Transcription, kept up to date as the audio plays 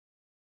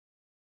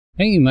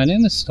Hey, my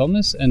name is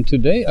Thomas and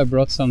today I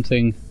brought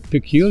something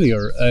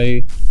peculiar,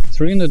 a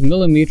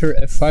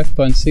 300mm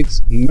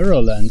f5.6 mirror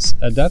lens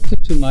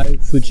adapted to my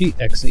Fuji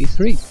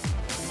X-E3.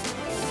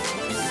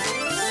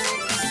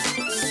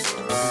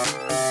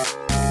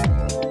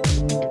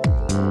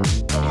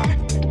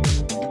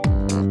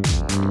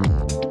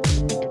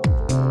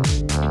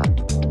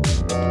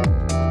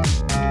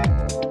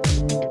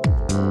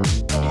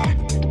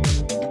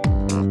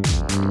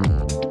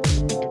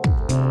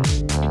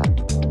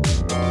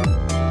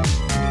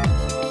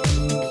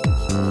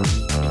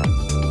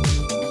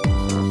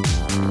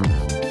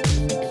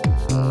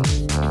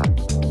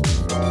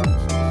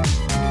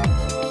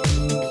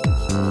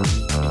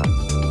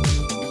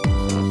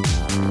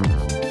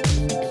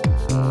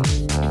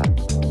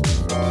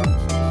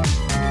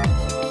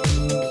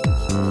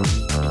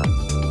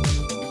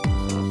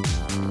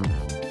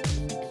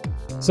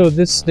 So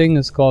this thing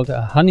is called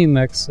a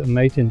Hanimex,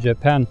 made in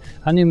Japan.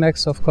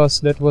 Hanimex, of course,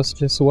 that was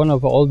just one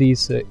of all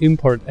these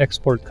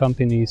import-export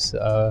companies.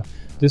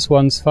 This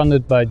one's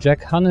funded by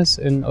Jack Hannes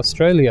in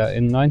Australia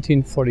in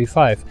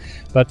 1945.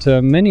 But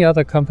many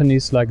other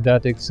companies like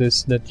that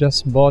exist that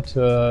just bought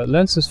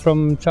lenses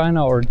from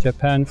China or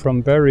Japan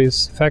from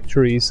various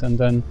factories and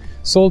then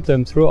sold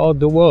them throughout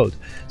the world.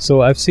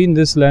 So I've seen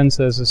this lens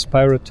as a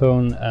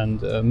Spirotone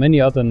and many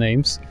other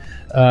names.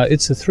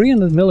 It's a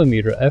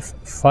 300mm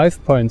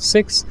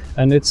f5.6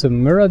 and it's a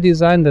mirror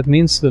design. That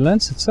means the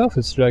lens itself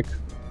is like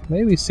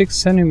maybe 6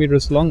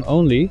 centimeters long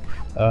only.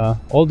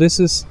 All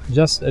this is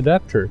just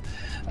adapter.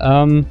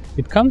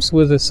 It comes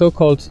with a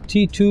so-called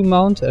T2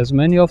 mount, as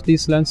many of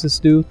these lenses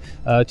do.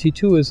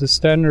 T2 is a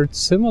standard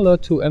similar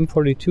to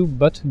M42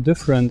 but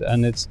different,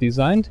 and it's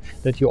designed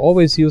that you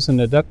always use an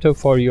adapter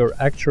for your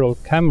actual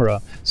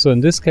camera. So in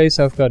this case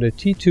I've got a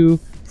T2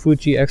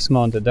 Fuji X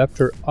mount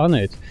adapter on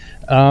it.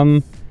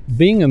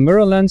 Being a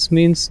mirror lens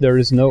means there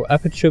is no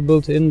aperture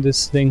built in.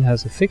 This thing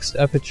has a fixed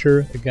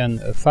aperture.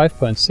 Again, a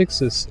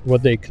 5.6 is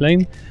what they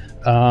claim.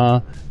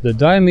 The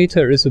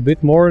diameter is a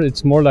bit more,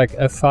 it's more like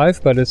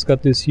f5, but it's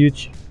got this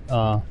huge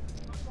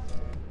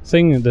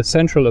thing, the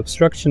central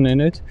obstruction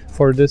in it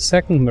for the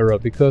second mirror,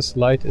 because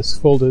light is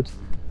folded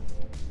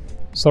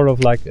sort of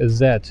like a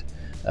Z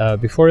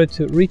before it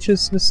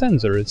reaches the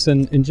sensor. It's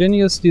an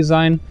ingenious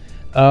design,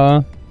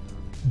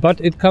 but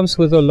it comes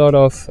with a lot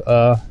of,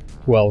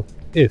 well,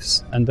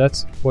 ifs, and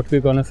that's what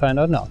we're gonna find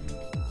out now.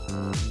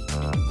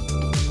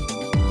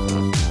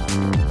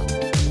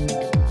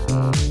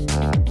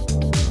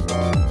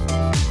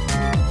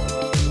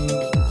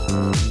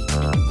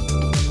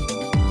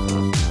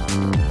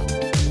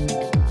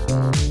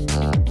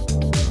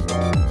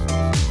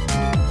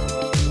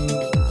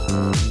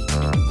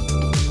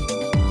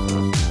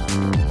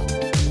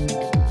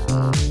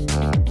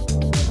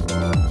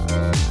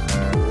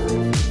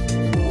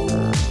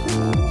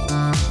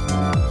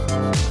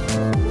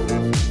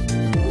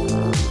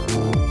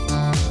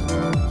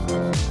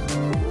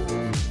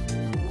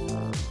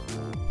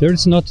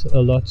 There's not a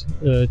lot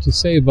to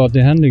say about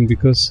the handling,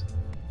 because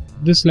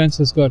this lens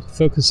has got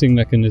focusing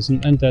mechanism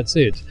and that's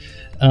it.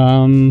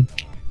 Due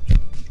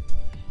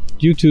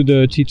to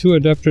the T2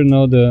 adapter,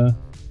 now the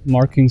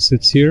marking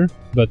sits here,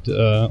 but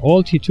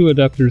all T2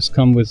 adapters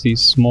come with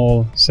these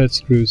small set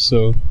screws,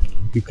 so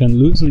you can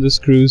loosen the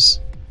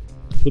screws,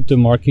 put the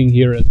marking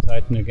here and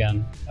tighten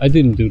again. I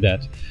didn't do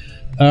that.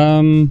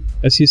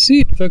 As you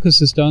see, it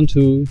focuses down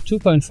to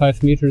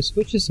 2.5 meters,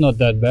 which is not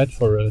that bad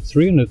for a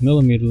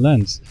 300mm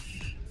lens.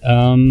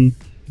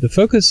 The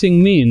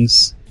focusing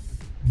means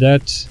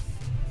that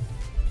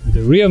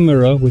the rear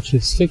mirror, which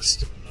is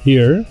fixed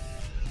here,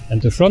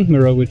 and the front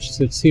mirror, which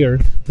sits here,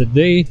 that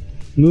they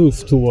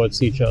move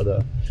towards each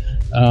other.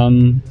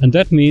 And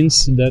that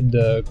means that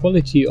the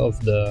quality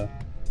of the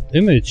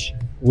image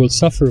will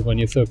suffer when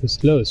you focus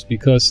close,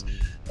 because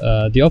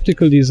the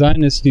optical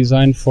design is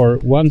designed for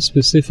one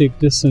specific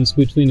distance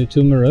between the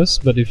two mirrors,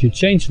 but if you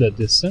change that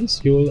distance,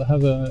 you will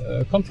have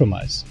a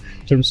compromise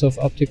in terms of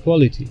optic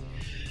quality.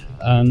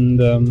 And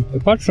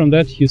apart from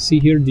that, you see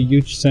here the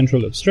huge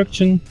central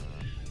obstruction.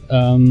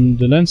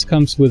 The lens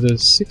comes with a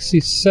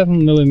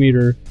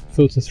 67mm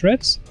filter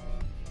threads.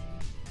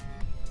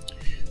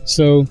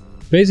 So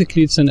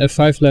basically it's an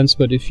f5 lens,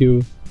 but if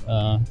you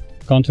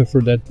counter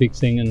for that big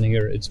thing in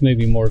here, it's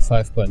maybe more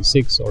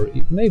 5.6 or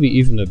maybe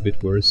even a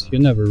bit worse. You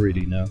never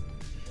really know.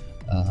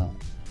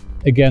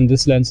 Again,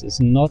 this lens is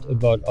not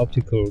about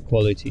optical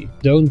quality.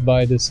 Don't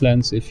buy this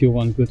lens if you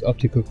want good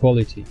optical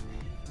quality.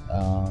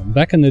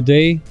 Back in the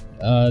day,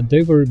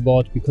 they were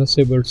bought because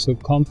they were so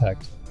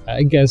compact.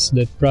 I guess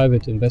that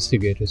private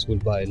investigators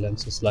would buy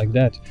lenses like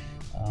that.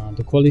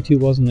 The quality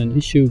wasn't an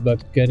issue,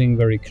 but getting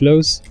very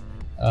close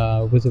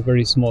with a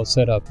very small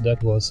setup,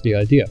 that was the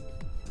idea.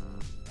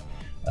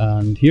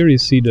 And here you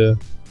see the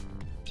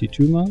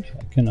T2 mount.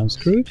 I can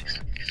unscrew it.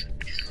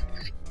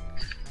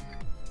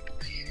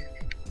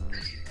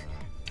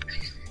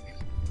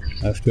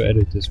 I have to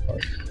edit this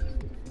part.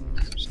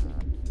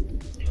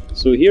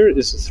 So here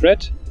is a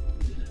thread.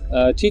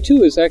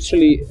 T2 is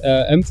actually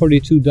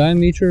M42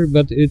 diameter,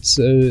 but it's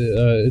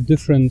a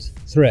different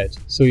thread,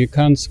 so you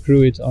can't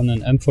screw it on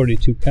an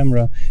M42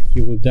 camera.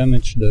 You will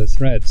damage the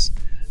threads,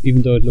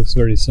 even though it looks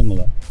very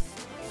similar.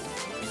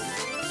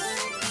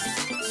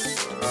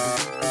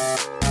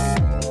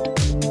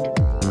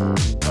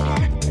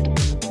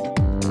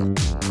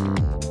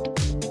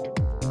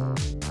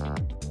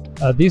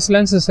 These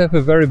lenses have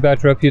a very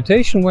bad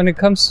reputation when it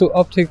comes to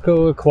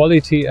optical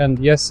quality, and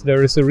yes,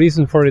 there is a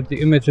reason for it.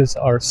 The images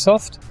are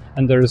soft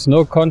and there is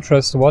no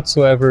contrast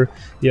whatsoever.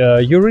 Yeah,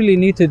 you really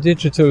need a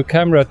digital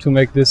camera to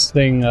make this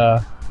thing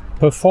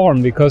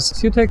perform, because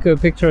if you take a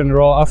picture in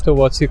RAW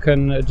afterwards, you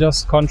can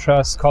adjust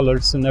contrast,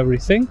 colors and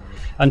everything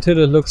until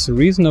it looks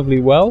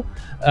reasonably well.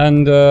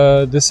 And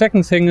the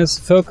second thing is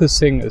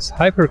focusing is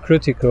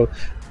hypercritical.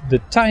 The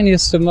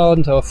tiniest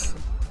amount of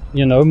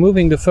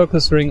moving the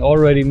focus ring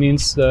already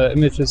means the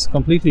image is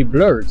completely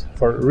blurred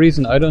for a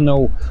reason. I don't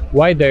know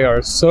why they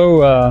are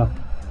so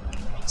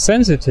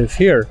sensitive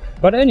here.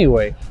 But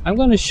anyway, I'm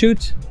gonna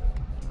shoot.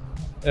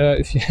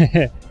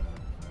 There's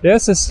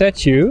a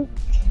statue.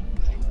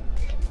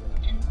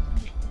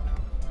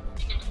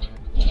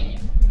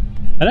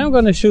 And I'm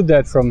gonna shoot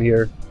that from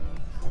here.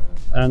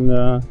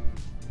 And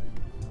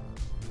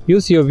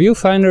use your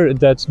viewfinder,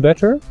 that's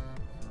better.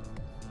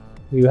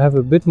 You have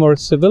a bit more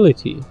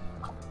stability.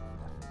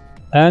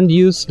 And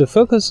use the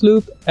focus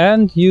loop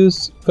and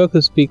use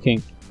focus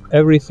peaking,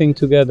 everything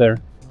together.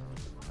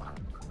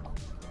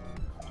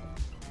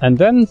 And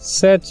then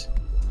set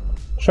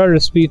shutter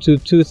speed to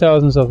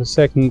 0.002 of a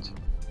second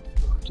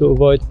to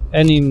avoid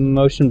any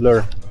motion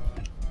blur.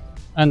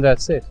 And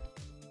that's it.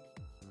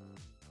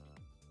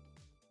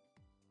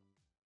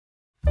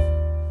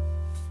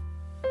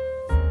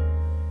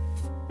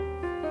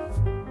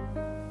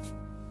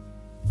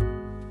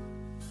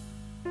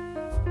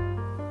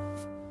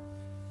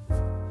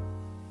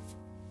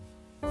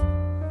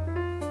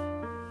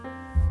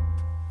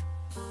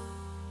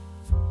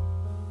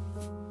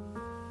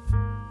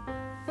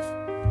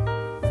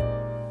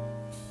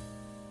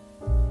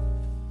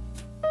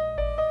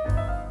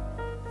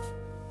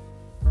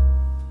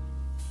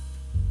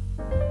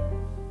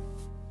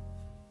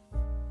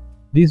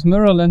 These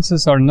mirror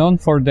lenses are known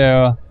for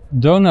their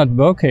donut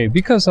bokeh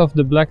because of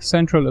the black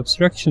central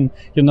obstruction.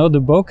 The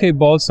bokeh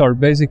balls are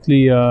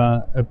basically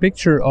a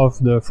picture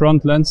of the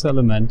front lens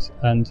element,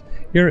 and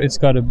here it's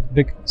got a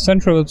big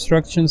central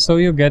obstruction, so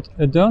you get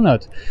a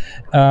donut.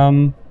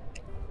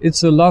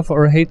 It's a love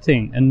or hate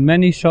thing. In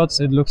many shots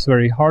it looks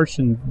very harsh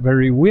and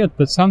very weird,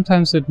 but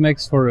sometimes it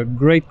makes for a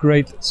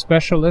great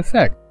special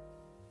effect.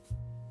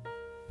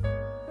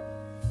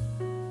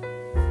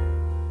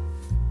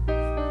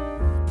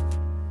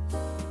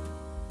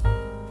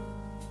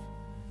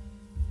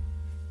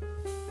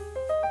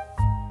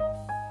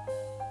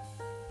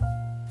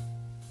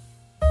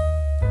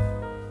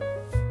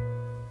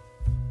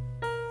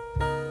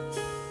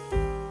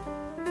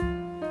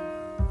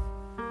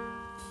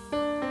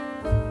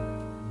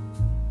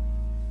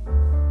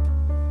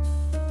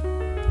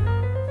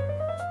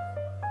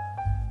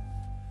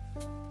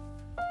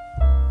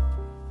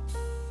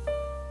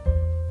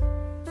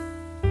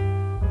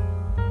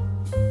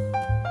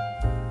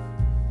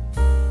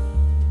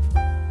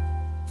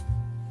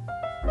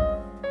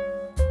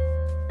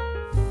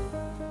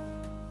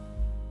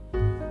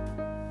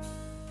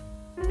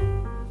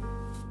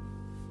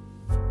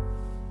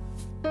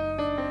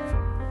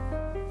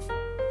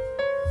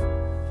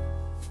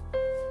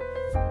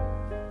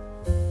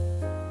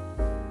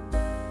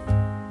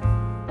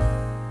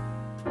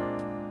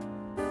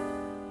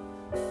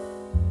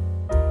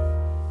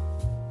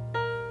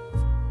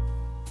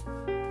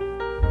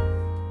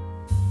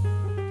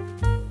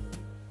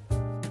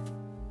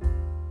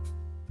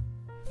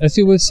 As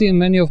you will see in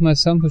many of my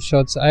sample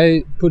shots,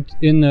 I put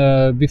in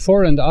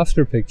before and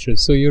after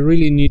pictures, so you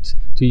really need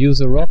to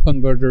use a RAW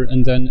converter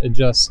and then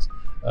adjust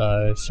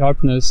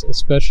sharpness,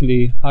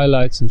 especially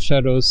highlights and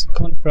shadows,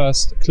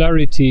 contrast,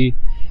 clarity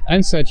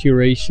and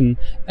saturation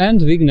and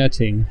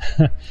vignetting.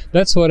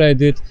 That's what I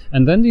did,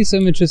 and then these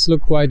images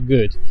look quite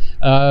good.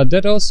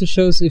 That also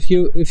shows if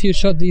you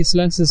shot these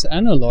lenses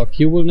analog,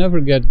 you will never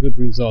get good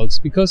results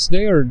because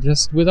they are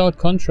just without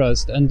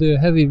contrast and the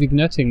heavy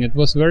vignetting. It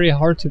was very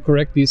hard to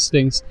correct these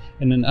things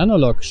in an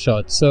analog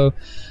shot. So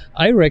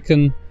I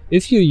reckon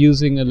if you're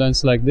using a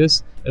lens like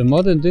this, a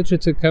modern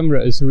digital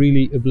camera is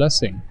really a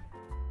blessing.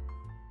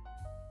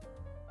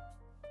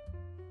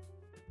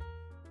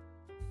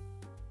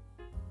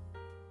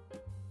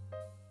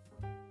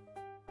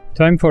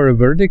 Time for a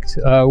verdict.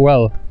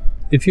 Well,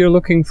 if you're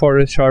looking for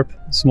a sharp,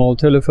 small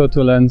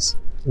telephoto lens,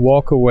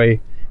 walk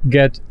away.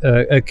 Get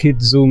a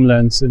kit zoom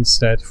lens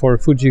instead. For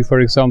Fuji,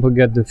 for example,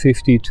 get the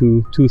 50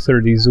 to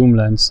 230 zoom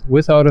lens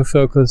with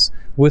autofocus,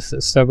 with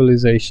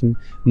stabilization,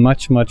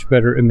 much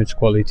better image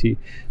quality.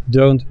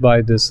 Don't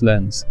buy this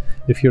lens.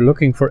 If you're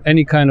looking for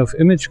any kind of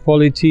image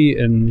quality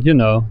in,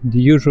 the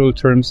usual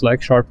terms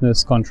like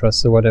sharpness,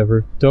 contrast or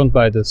whatever, don't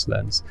buy this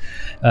lens.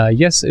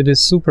 Yes, it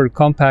is super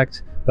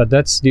compact, but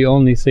that's the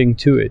only thing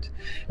to it.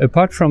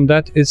 Apart from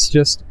that, it's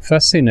just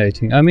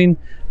fascinating. I mean,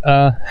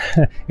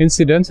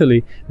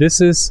 incidentally, this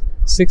is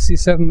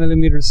 67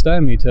 millimeters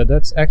diameter.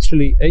 That's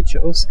actually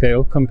HO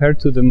scale compared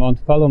to the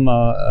Mount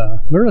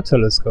Palomar mirror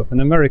telescope in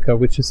America,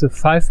 which is a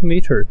 5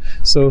 meter.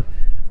 So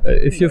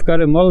if you've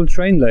got a model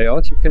train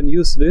layout, you can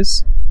use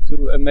this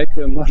to make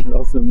a model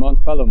of the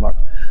Mount Palomar.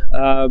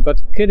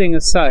 But kidding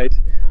aside,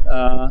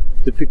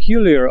 the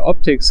peculiar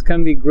optics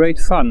can be great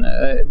fun.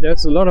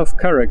 There's a lot of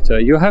character.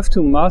 You have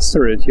to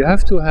master it. You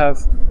have to have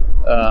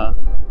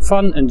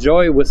fun and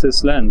joy with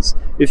this lens.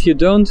 If you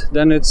don't,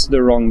 then it's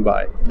the wrong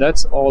buy.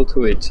 That's all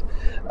to it.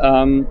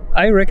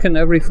 I reckon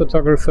every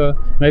photographer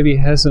maybe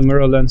has a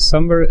mirror lens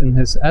somewhere in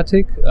his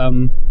attic.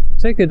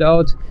 Take it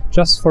out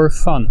just for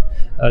fun.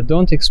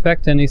 Don't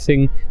expect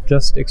anything,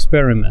 just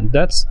experiment.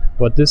 That's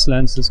what this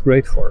lens is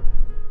great for.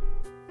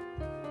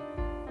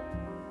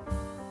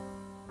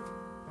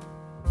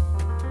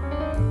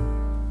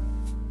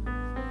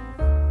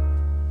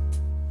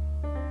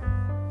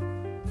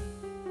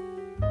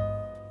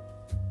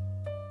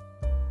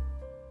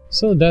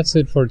 So that's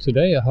it for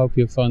today. I hope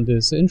you found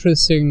this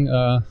interesting,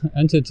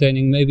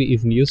 entertaining, maybe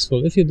even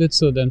useful. If you did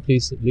so, then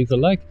please leave a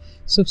like,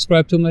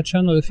 subscribe to my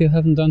channel if you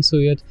haven't done so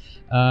yet,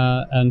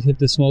 and hit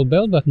the small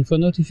bell button for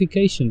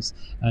notifications.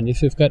 And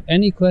if you've got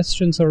any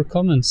questions or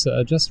comments,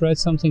 just write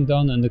something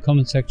down in the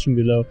comment section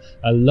below.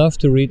 I love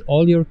to read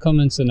all your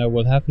comments and I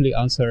will happily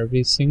answer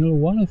every single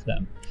one of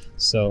them.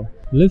 So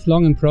live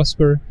long and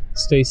prosper,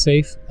 stay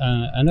safe,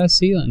 and I'll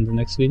see you in the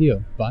next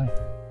video.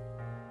 Bye.